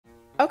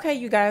Okay,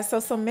 you guys, so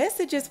some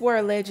messages were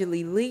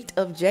allegedly leaked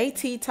of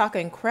JT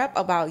talking crap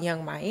about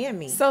Young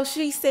Miami. So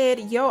she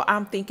said, yo,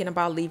 I'm thinking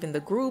about leaving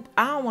the group.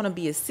 I don't want to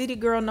be a city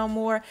girl no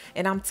more,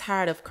 and I'm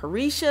tired of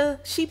Caresha.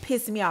 She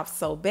pissed me off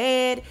so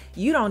bad.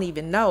 You don't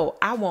even know.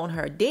 I want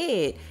her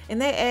dead.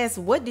 And they asked,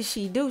 what did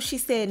she do? She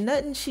said,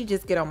 nothing. She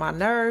just get on my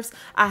nerves.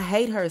 I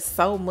hate her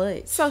so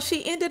much. So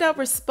she ended up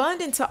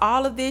responding to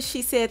all of this.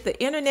 She said, the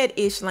internet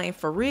ish lane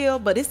for real,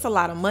 but it's a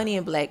lot of money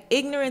in black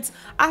ignorance.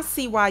 I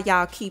see why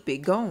y'all keep it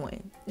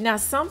going. Now,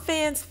 some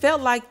fans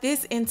felt like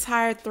this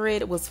entire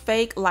thread was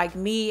fake. Like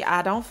me,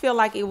 I don't feel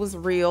like it was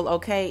real,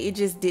 okay? It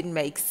just didn't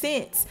make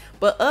sense.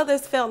 But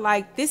others felt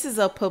like this is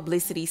a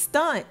publicity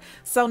stunt.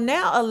 So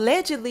now,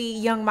 allegedly,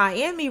 Young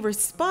Miami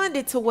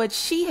responded to what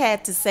she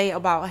had to say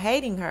about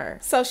hating her.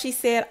 So she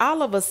said,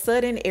 all of a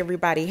sudden,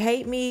 everybody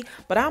hate me,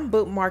 but I'm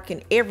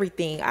bookmarking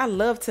everything. I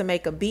love to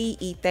make a bee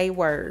eat they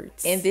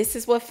words. And this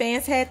is what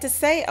fans had to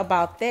say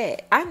about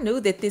that. I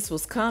knew that this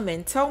was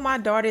coming. Told my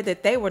daughter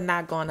that they were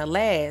not gonna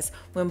last.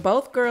 When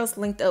both girls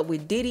linked up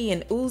with Diddy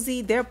and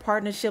Uzi, their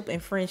partnership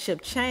and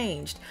friendship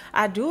changed.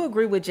 I do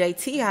agree with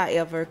JT,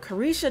 however.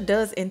 Caresha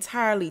does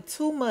entirely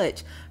too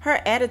much.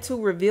 Her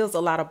attitude reveals a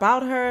lot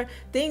about her,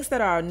 things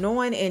that are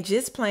annoying and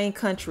just plain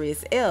country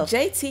as F.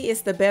 JT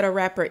is the better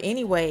rapper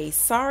anyway.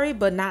 Sorry,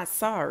 but not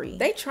sorry.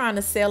 They trying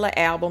to sell an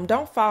album.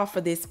 Don't fall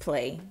for this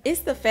play. It's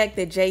the fact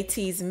that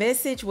JT's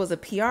message was a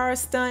PR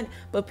stunt,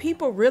 but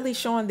people really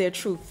showing their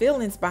true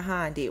feelings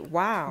behind it.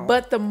 Wow.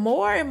 But the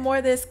more and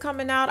more that's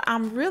coming out,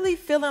 I'm really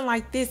feeling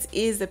like this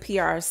is a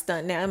PR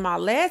stunt. Now, in my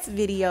last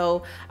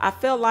video, I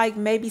felt like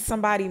maybe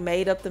somebody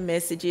made up the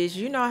messages.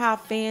 You know how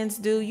fans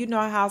do. You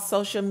know how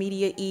social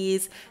media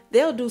is.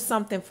 They'll do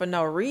something for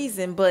no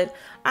reason, but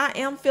I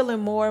am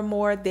feeling more and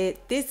more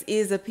that this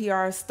is a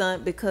PR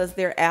stunt because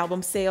their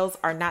album sales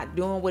are not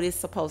doing what it's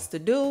supposed to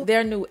do.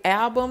 Their new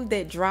album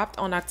that dropped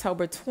on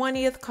October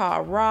 20th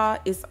called Raw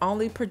is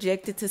only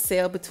projected to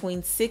sell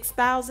between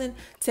 6,000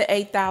 to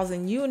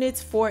 8,000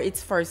 units for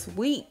its first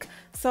week.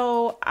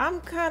 So I'm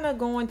kind of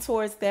going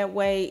towards that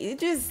way. It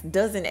just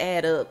doesn't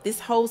add up. This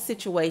whole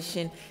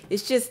situation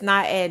is just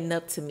not adding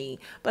up to me.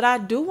 But I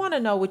do want to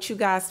know what you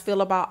guys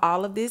feel about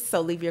all of this.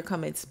 So leave your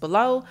comments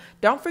below.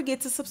 Don't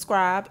forget to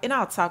subscribe, and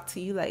I'll talk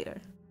to you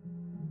later.